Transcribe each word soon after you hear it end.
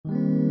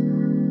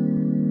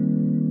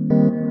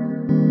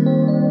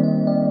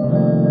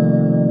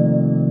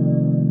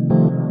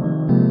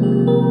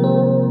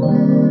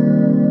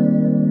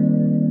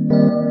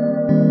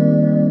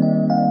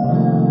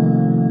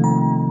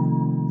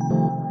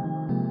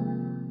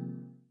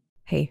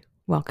Hey,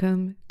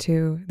 welcome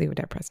to the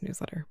Odette Press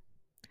newsletter.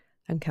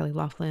 I'm Kelly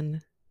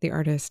Laughlin, the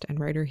artist and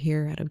writer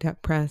here at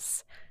Odette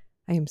Press.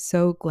 I am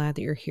so glad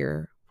that you're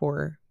here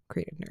for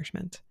Creative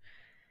Nourishment.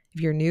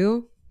 If you're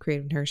new,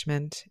 Creative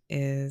Nourishment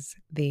is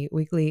the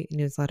weekly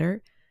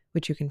newsletter,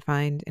 which you can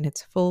find in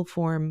its full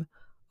form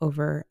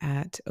over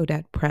at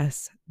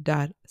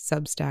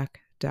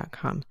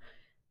odettepress.substack.com.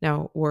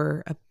 Now,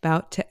 we're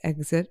about to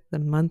exit the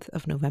month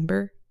of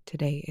November.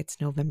 Today, it's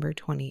November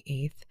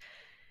 28th.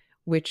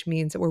 Which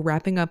means that we're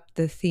wrapping up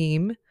the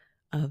theme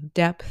of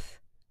depth,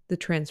 the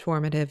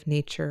transformative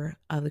nature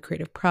of the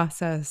creative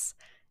process,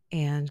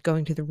 and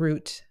going to the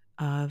root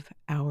of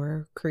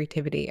our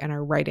creativity and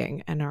our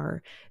writing and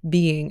our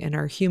being and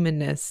our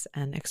humanness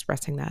and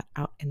expressing that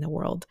out in the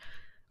world.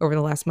 Over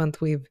the last month,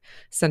 we've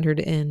centered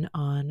in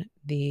on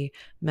the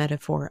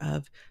metaphor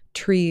of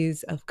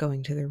trees, of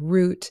going to the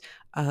root,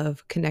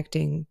 of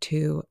connecting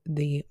to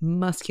the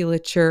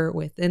musculature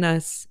within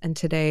us. And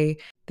today,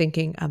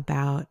 thinking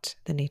about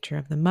the nature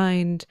of the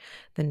mind,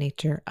 the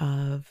nature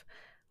of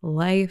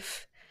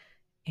life.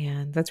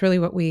 And that's really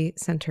what we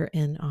center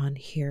in on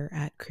here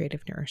at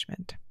Creative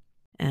Nourishment.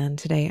 And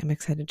today, I'm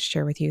excited to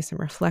share with you some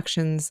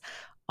reflections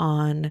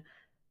on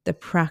the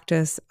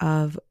practice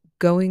of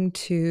going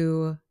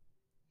to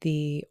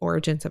the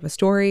origins of a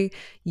story,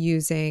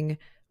 using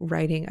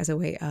writing as a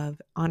way of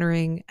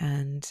honoring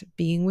and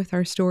being with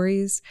our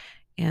stories,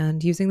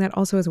 and using that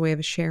also as a way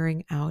of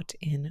sharing out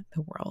in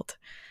the world.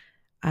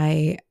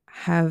 I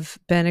have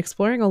been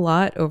exploring a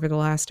lot over the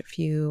last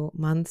few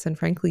months and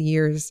frankly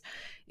years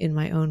in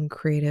my own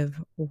creative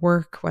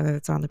work, whether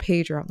it's on the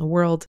page or out in the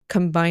world,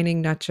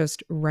 combining not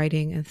just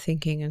writing and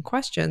thinking and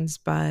questions,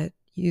 but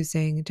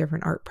using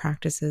different art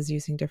practices,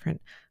 using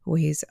different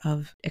ways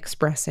of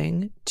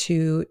expressing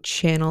to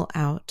channel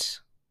out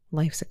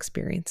life's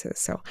experiences.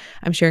 So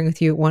I'm sharing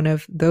with you one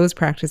of those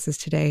practices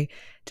today.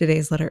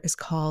 Today's letter is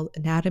called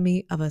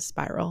Anatomy of a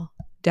Spiral,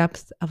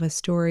 Depth of a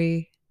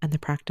Story, and the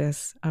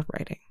Practice of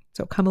Writing.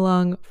 So come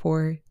along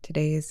for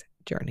today's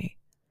journey.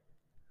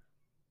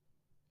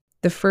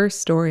 The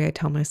first story I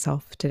tell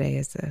myself today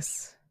is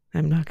this: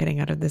 I'm not getting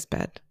out of this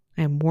bed.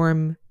 I am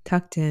warm,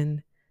 tucked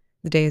in.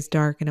 The day is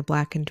dark in a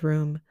blackened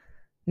room.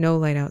 No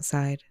light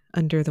outside,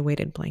 under the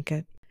weighted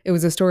blanket. It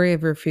was a story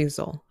of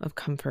refusal, of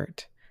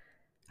comfort.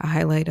 A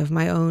highlight of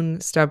my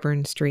own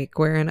stubborn streak,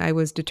 wherein I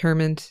was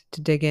determined to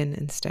dig in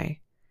and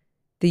stay.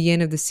 The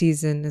yin of the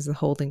season is the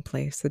holding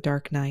place, the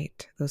dark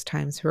night, those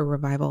times for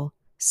revival.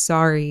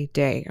 Sorry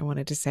day, I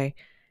wanted to say.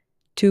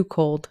 Too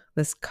cold,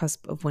 this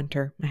cusp of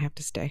winter, I have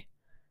to stay.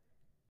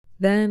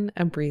 Then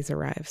a breeze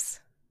arrives.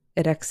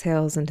 It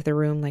exhales into the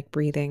room like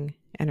breathing,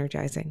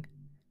 energizing.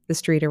 The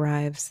street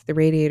arrives, the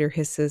radiator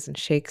hisses and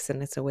shakes in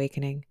its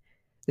awakening.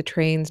 The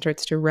train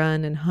starts to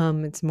run and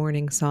hum its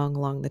morning song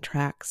along the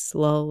tracks.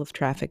 Lull of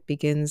traffic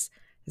begins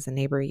as a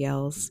neighbor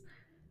yells.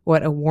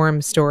 What a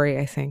warm story,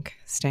 I think,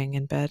 staying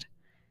in bed.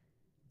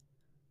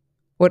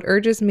 What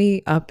urges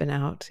me up and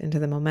out into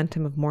the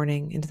momentum of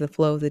morning, into the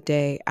flow of the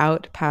day,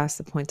 out past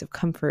the point of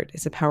comfort,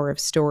 is the power of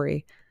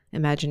story,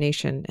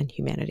 imagination, and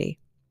humanity.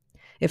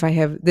 If I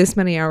have this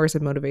many hours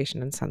of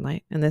motivation and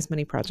sunlight and this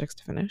many projects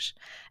to finish,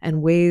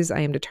 and ways I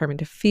am determined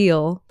to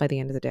feel by the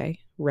end of the day,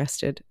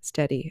 rested,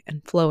 steady,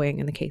 and flowing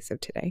in the case of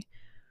today,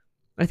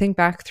 I think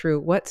back through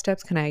what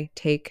steps can I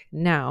take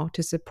now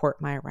to support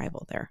my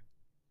arrival there.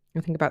 I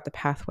think about the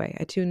pathway.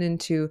 I tune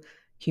into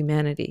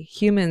humanity.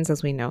 Humans,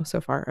 as we know so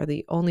far, are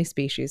the only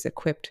species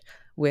equipped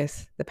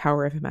with the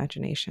power of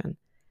imagination.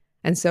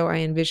 And so I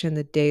envision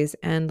the day's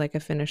end like a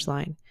finish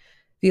line,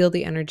 feel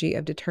the energy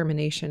of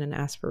determination and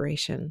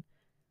aspiration,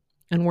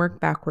 and work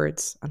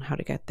backwards on how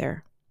to get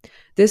there.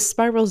 This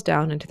spirals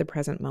down into the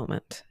present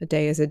moment. A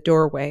day is a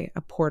doorway,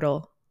 a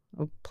portal,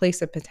 a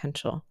place of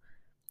potential.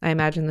 I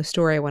imagine the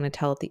story I want to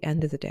tell at the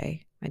end of the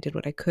day. I did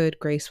what I could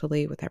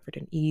gracefully with effort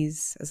and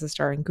ease as the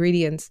star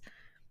ingredients,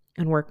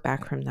 and work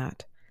back from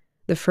that.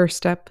 The first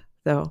step,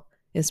 though,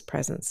 is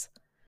presence.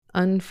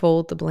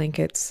 Unfold the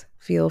blankets,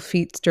 feel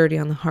feet sturdy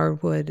on the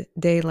hardwood,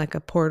 day like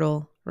a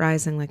portal,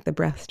 rising like the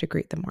breath to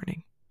greet the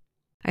morning.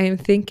 I am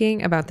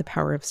thinking about the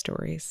power of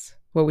stories,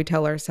 what we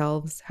tell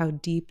ourselves, how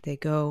deep they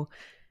go,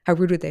 how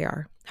rooted they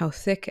are, how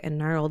thick and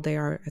gnarled they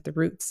are at the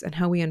roots, and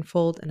how we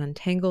unfold and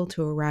untangle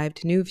to arrive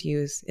to new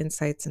views,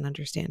 insights, and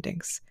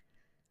understandings.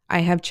 I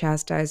have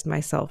chastised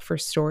myself for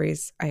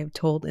stories I have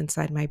told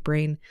inside my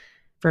brain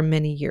for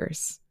many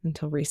years,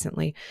 until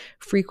recently,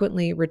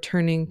 frequently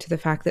returning to the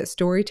fact that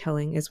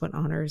storytelling is what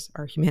honors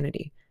our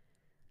humanity.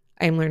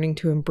 I am learning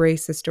to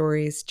embrace the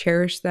stories,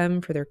 cherish them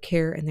for their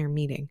care and their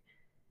meaning.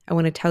 I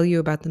want to tell you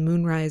about the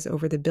moonrise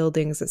over the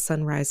buildings at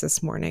sunrise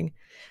this morning,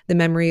 the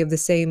memory of the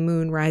same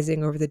moon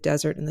rising over the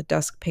desert and the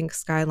dusk pink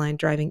skyline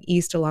driving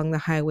east along the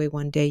highway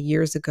one day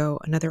years ago,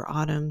 another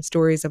autumn,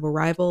 stories of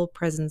arrival,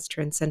 presence,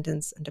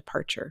 transcendence, and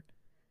departure.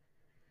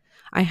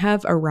 I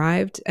have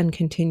arrived and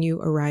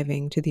continue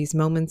arriving to these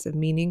moments of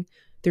meaning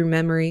through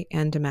memory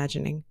and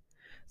imagining,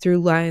 through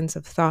lines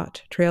of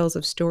thought, trails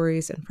of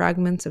stories, and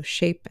fragments of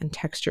shape and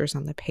textures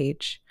on the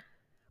page.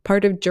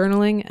 Part of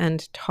journaling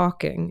and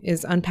talking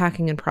is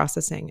unpacking and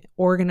processing,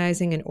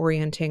 organizing and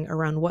orienting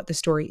around what the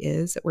story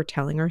is that we're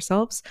telling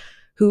ourselves,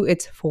 who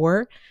it's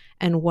for,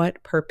 and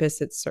what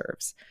purpose it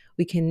serves.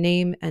 We can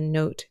name and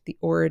note the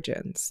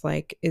origins,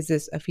 like, is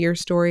this a fear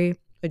story,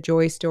 a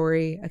joy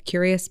story, a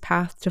curious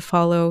path to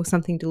follow,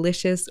 something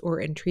delicious or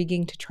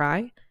intriguing to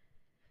try,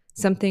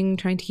 something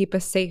trying to keep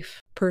us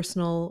safe,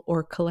 personal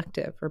or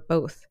collective, or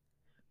both.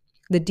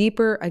 The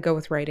deeper I go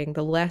with writing,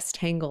 the less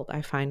tangled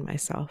I find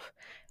myself,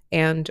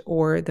 and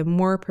or the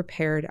more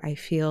prepared I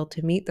feel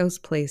to meet those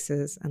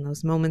places and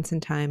those moments in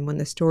time when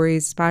the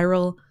stories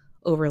spiral,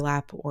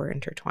 overlap, or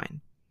intertwine.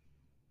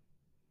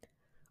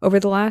 Over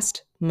the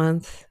last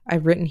month,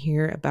 I've written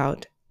here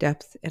about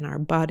depth in our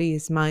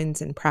bodies,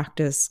 minds, and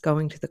practice,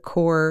 going to the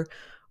core,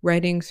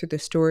 writing through the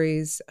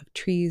stories of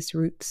trees,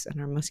 roots, and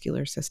our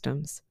muscular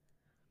systems.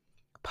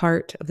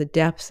 Part of the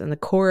depth and the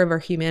core of our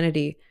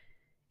humanity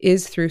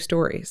is through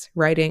stories.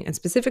 Writing, and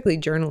specifically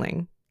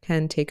journaling,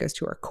 can take us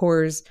to our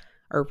cores,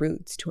 our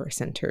roots, to our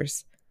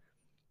centers.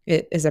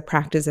 It is a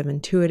practice of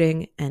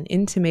intuiting and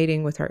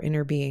intimating with our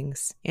inner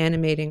beings,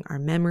 animating our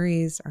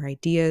memories, our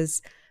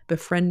ideas,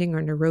 befriending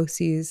our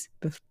neuroses,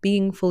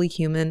 being fully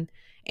human,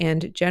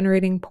 and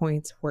generating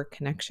points for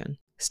connection.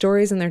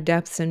 Stories and their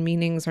depths and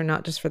meanings are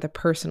not just for the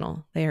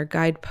personal. They are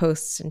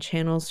guideposts and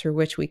channels through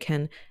which we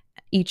can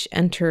each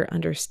enter,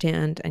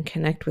 understand, and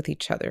connect with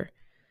each other.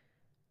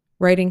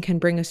 Writing can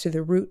bring us to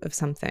the root of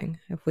something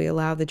if we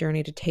allow the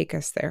journey to take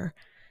us there.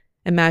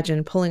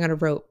 Imagine pulling on a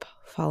rope,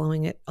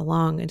 following it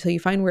along until you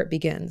find where it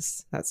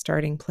begins, that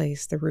starting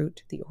place, the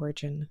root, the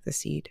origin, the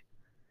seed.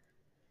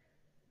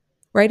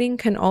 Writing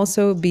can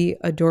also be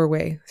a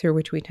doorway through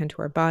which we tend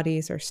to our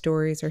bodies, our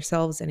stories,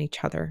 ourselves, and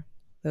each other,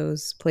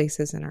 those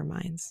places in our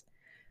minds.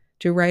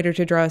 To write or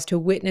to draw is to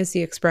witness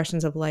the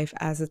expressions of life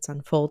as it's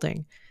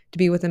unfolding, to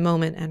be with a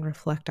moment and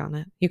reflect on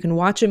it. You can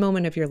watch a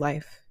moment of your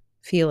life,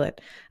 feel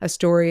it, a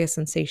story, a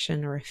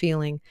sensation, or a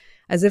feeling,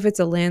 as if it's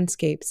a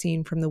landscape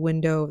seen from the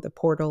window of the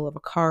portal of a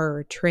car or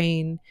a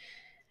train.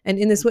 And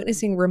in this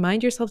witnessing,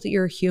 remind yourself that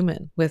you're a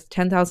human with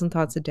 10,000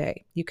 thoughts a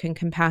day. You can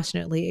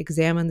compassionately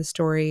examine the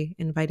story,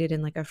 invite it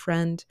in like a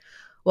friend,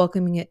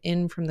 welcoming it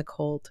in from the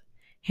cold.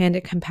 Hand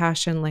it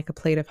compassion like a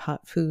plate of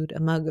hot food, a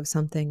mug of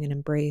something, an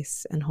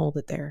embrace, and hold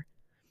it there.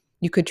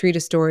 You could treat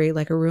a story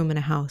like a room in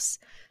a house,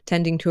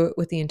 tending to it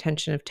with the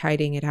intention of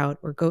tidying it out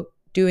or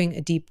doing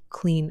a deep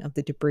clean of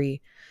the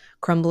debris,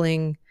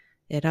 crumbling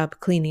it up,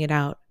 cleaning it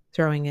out,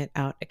 throwing it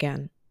out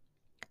again.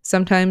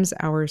 Sometimes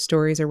our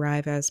stories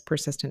arrive as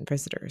persistent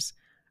visitors.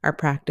 Our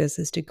practice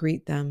is to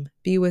greet them,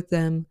 be with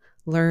them,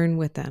 learn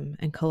with them,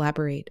 and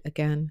collaborate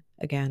again,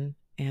 again,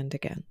 and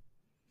again.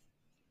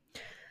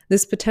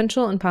 This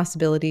potential and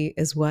possibility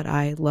is what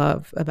I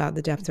love about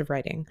the depth of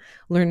writing,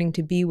 learning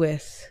to be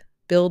with,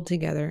 build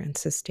together, and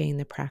sustain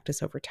the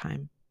practice over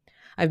time.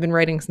 I've been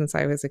writing since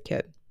I was a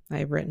kid.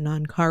 I've written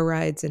on car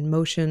rides in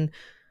motion,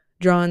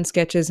 drawn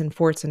sketches in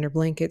forts under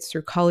blankets,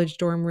 through college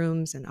dorm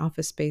rooms and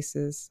office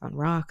spaces, on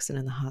rocks and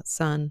in the hot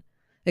sun,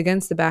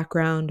 against the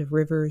background of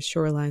rivers,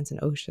 shorelines, and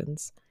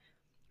oceans.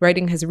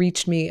 Writing has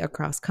reached me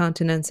across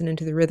continents and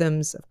into the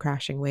rhythms of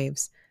crashing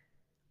waves.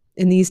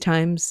 In these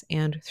times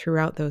and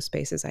throughout those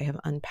spaces, I have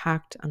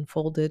unpacked,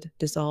 unfolded,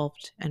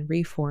 dissolved, and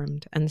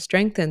reformed, and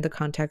strengthened the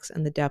context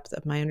and the depth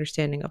of my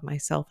understanding of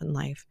myself and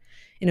life,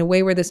 in a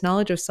way where this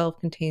knowledge of self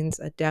contains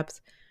a depth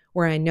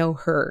where I know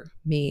her,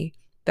 me,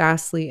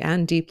 vastly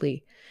and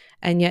deeply,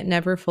 and yet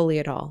never fully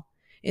at all,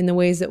 in the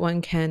ways that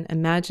one can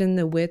imagine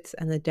the width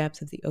and the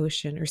depth of the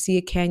ocean, or see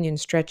a canyon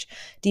stretch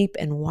deep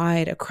and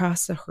wide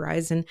across the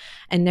horizon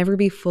and never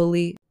be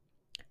fully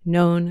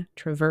known,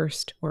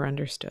 traversed, or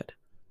understood.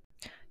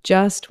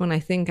 Just when I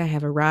think I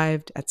have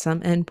arrived at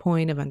some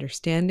endpoint of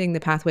understanding, the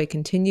pathway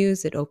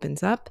continues, it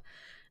opens up,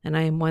 and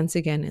I am once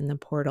again in the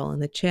portal, in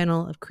the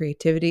channel of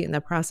creativity, in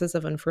the process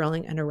of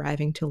unfurling and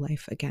arriving to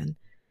life again.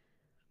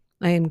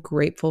 I am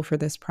grateful for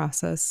this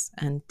process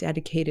and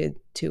dedicated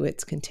to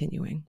its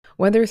continuing.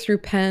 Whether through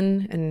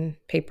pen and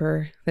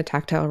paper, the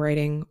tactile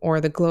writing,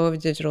 or the glow of a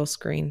digital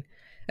screen,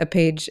 a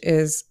page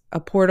is a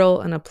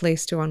portal and a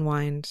place to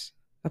unwind,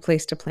 a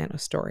place to plant a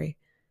story.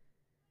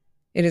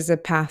 It is a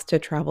path to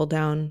travel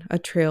down, a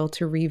trail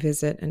to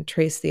revisit and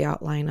trace the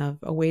outline of,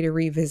 a way to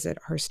revisit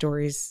our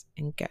stories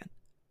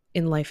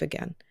in life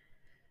again.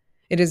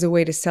 It is a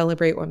way to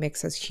celebrate what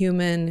makes us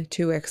human,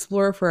 to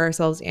explore for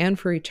ourselves and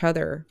for each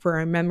other, for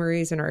our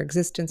memories and our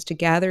existence, to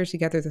gather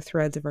together the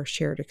threads of our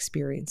shared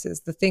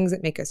experiences, the things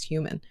that make us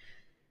human.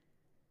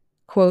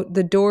 Quote,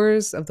 "The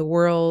doors of the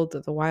world,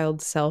 of the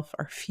wild self,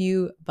 are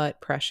few but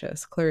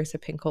precious," Clarissa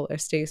Pinkola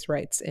Estes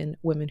writes in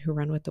Women Who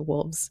Run with the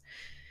Wolves.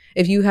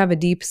 If you have a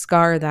deep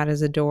scar, that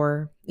is a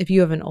door. If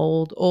you have an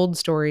old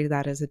story,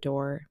 that is a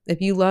door. If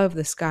you love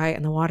the sky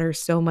and the water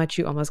so much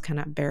you almost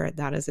cannot bear it,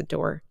 that is a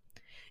door.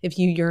 If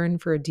you yearn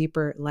for a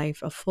deeper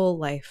life, a full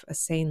life, a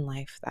sane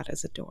life, that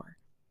is a door.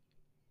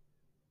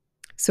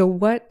 So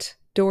what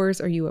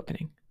doors are you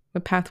opening?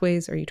 What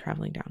pathways are you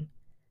traveling down?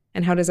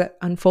 And how does that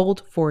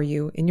unfold for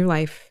you in your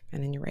life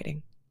and in your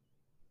writing?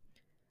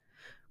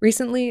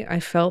 Recently,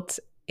 I felt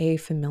a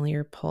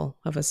familiar pull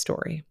of a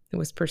story. It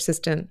was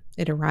persistent.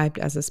 It arrived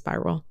as a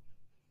spiral.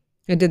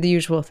 I did the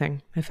usual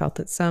thing. I felt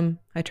it some.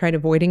 I tried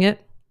avoiding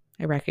it.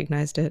 I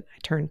recognized it. I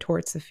turned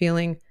towards the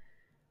feeling.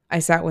 I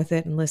sat with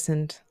it and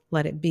listened,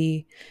 let it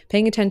be,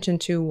 paying attention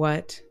to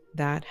what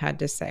that had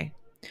to say.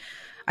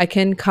 I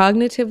can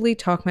cognitively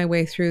talk my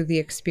way through the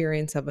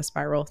experience of a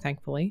spiral,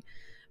 thankfully,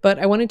 but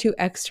I wanted to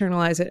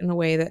externalize it in a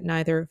way that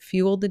neither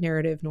fueled the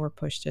narrative nor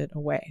pushed it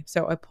away.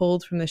 So I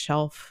pulled from the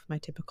shelf my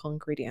typical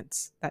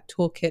ingredients, that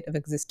toolkit of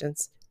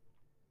existence.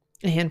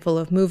 A handful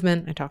of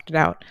movement, I talked it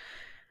out.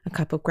 A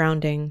cup of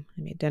grounding,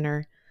 I made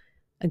dinner.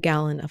 A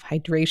gallon of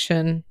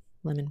hydration,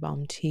 lemon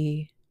balm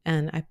tea,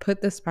 and I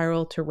put the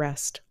spiral to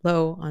rest,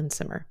 low on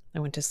simmer. I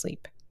went to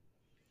sleep.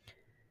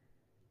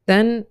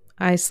 Then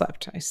I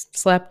slept.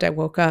 I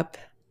woke up,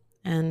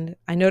 and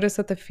I noticed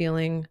that the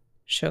feeling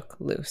shook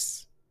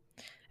loose,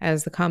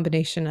 as the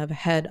combination of a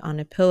head on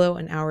a pillow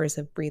and hours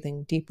of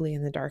breathing deeply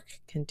in the dark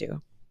can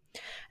do.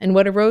 And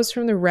what arose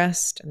from the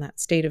rest and that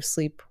state of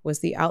sleep was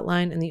the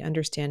outline and the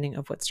understanding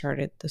of what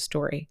started the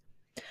story.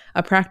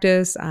 A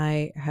practice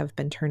I have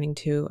been turning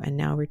to and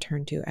now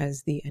return to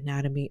as the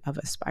anatomy of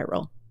a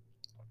spiral.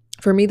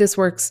 For me, this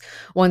works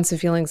once the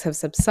feelings have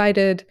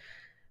subsided,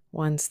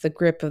 once the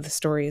grip of the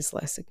story is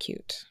less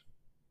acute.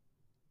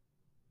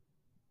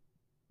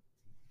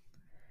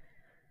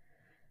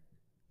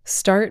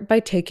 Start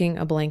by taking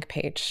a blank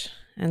page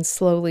and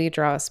slowly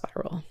draw a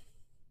spiral.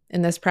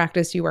 In this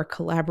practice, you are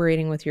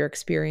collaborating with your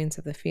experience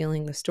of the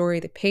feeling, the story,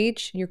 the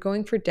page. You're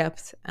going for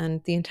depth,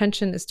 and the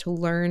intention is to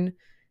learn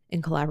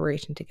in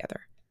collaboration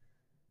together.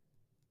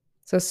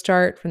 So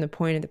start from the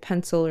point of the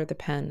pencil or the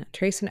pen.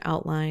 Trace an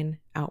outline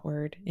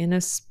outward in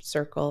a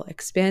circle,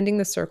 expanding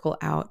the circle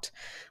out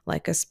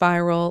like a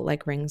spiral,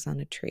 like rings on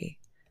a tree.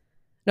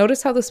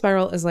 Notice how the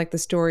spiral is like the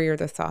story or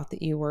the thought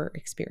that you were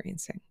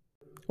experiencing.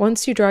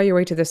 Once you draw your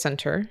way to the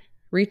center,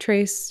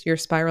 retrace your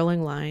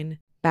spiraling line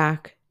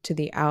back to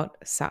the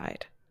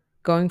outside,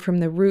 going from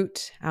the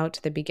root out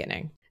to the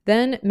beginning.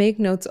 Then make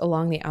notes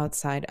along the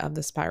outside of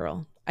the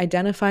spiral.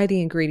 Identify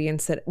the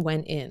ingredients that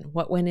went in.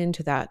 What went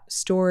into that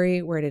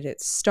story? Where did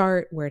it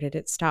start? Where did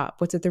it stop?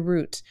 What's at the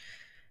root?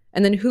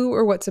 And then who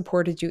or what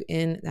supported you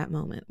in that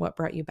moment? What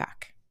brought you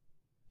back?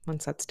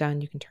 Once that's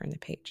done, you can turn the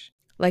page.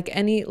 Like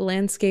any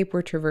landscape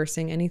we're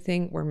traversing,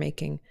 anything we're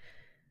making,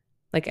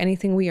 like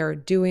anything we are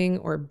doing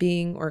or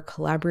being or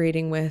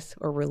collaborating with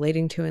or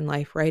relating to in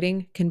life,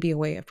 writing can be a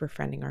way of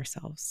befriending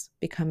ourselves,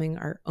 becoming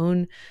our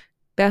own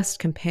best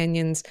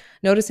companions,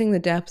 noticing the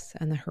depth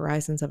and the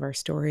horizons of our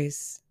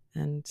stories,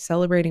 and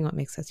celebrating what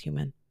makes us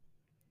human.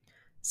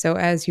 So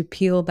as you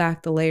peel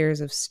back the layers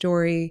of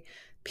story,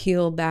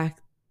 peel back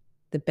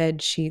the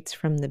bed sheets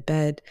from the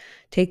bed,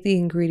 take the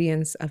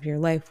ingredients of your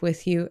life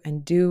with you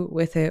and do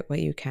with it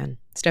what you can.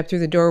 Step through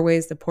the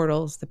doorways, the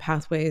portals, the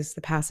pathways,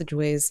 the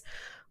passageways,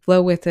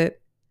 flow with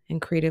it,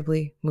 and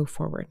creatively move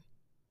forward.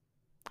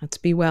 Let's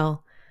be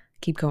well,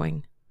 keep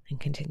going, and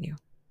continue.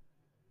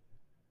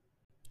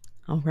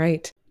 All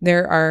right.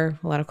 There are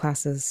a lot of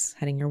classes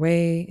heading your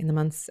way in the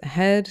months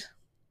ahead.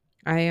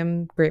 I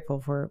am grateful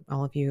for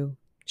all of you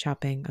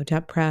shopping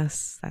Odette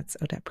Press. That's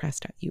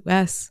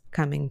odettepress.us,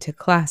 coming to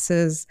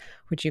classes,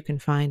 which you can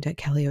find at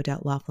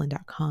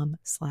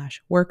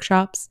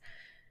kellyodetteloughlin.com/workshops.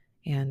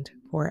 And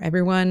for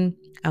everyone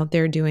out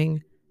there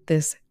doing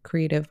this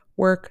creative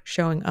work,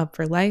 showing up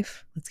for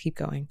life, let's keep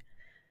going.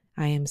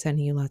 I am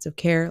sending you lots of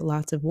care,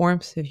 lots of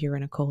warmth if you're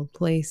in a cold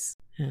place,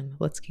 and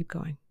let's keep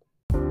going.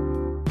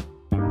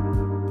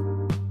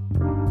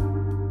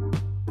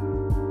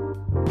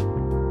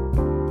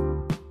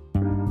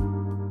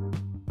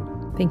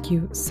 Thank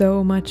you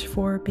so much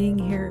for being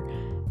here.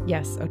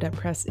 Yes, Odette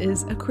Press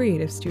is a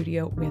creative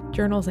studio with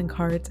journals and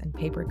cards and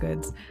paper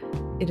goods.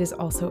 It is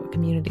also a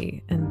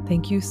community, and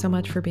thank you so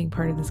much for being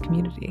part of this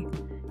community.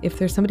 If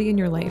there's somebody in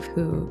your life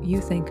who you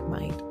think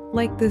might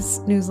like this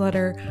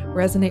newsletter,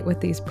 resonate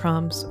with these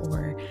prompts,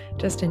 or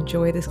just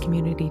enjoy this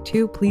community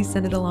too, please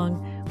send it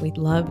along. We'd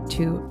love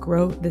to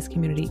grow this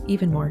community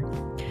even more.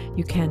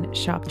 You can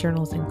shop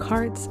journals and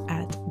cards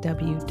at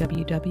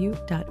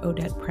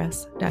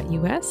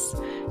www.odettepress.us.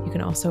 You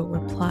can also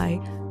reply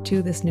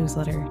to this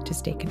newsletter to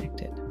stay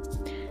connected.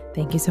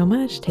 Thank you so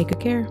much. Take good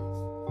care.